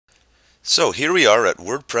So here we are at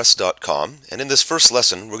WordPress.com, and in this first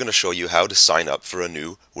lesson we're going to show you how to sign up for a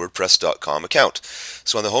new WordPress.com account.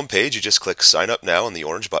 So on the home page you just click Sign Up Now on the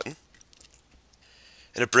orange button,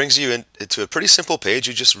 and it brings you into a pretty simple page.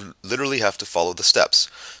 You just literally have to follow the steps.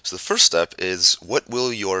 So the first step is, what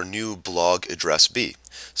will your new blog address be?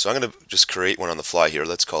 So I'm going to just create one on the fly here.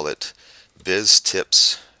 Let's call it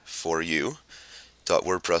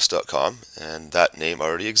biztipsforyou.wordpress.com, and that name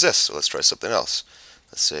already exists, so let's try something else.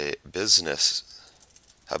 Let's say business.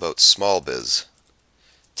 How about small biz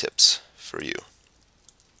tips for you?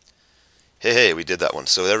 Hey, we did that one.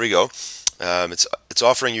 So there we go. It's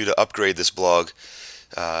offering you to upgrade this blog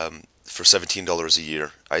for $17 a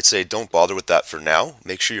year. I'd say don't bother with that for now.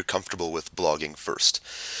 Make sure you're comfortable with blogging first.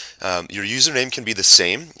 Your username can be the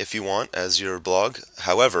same if you want as your blog.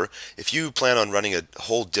 However, if you plan on running a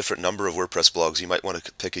whole different number of WordPress blogs, you might want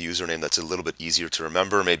to pick a username that's a little bit easier to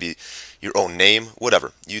remember, maybe your own name,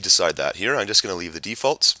 whatever. You decide that. Here, I'm just going to leave the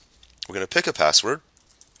defaults. We're going to pick a password,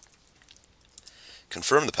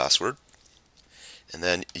 confirm the password, and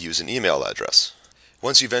then use an email address.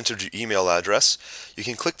 Once you've entered your email address, you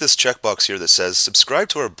can click this checkbox here that says subscribe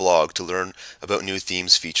to our blog to learn about new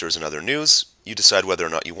themes, features, and other news. You decide whether or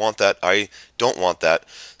not you want that. I don't want that,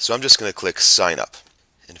 so I'm just going to click sign up.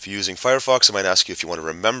 And if you're using Firefox, it might ask you if you want to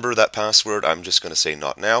remember that password. I'm just going to say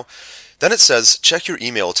not now. Then it says check your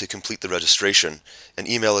email to complete the registration. An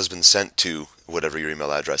email has been sent to whatever your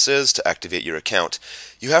email address is to activate your account.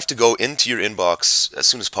 You have to go into your inbox as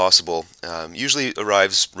soon as possible. Usually it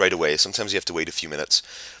arrives right away. Sometimes you have to wait a few minutes.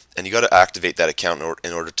 And you got to activate that account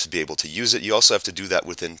in order to be able to use it. You also have to do that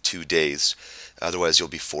within 2 days. Otherwise you'll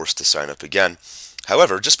be forced to sign up again.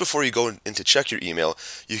 However, just before you go in to check your email,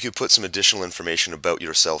 you can put some additional information about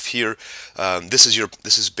yourself here. This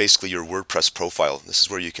is basically your WordPress profile. This is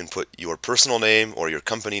where you can put your personal name or your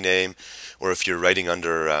company name, or if you're writing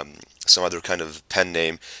under some other kind of pen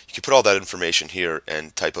name, you can put all that information here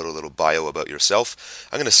and type out a little bio about yourself.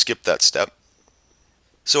 I'm going to skip that step.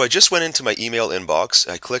 So I just went into my email inbox.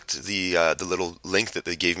 I clicked the little link that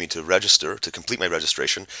they gave me to register, to complete my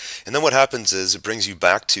registration. And then what happens is it brings you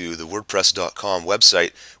back to the WordPress.com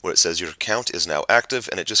website where it says your account is now active,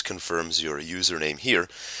 and it just confirms your username here.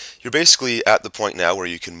 You're basically at the point now where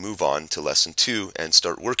you can move on to lesson 2 and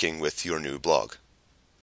start working with your new blog.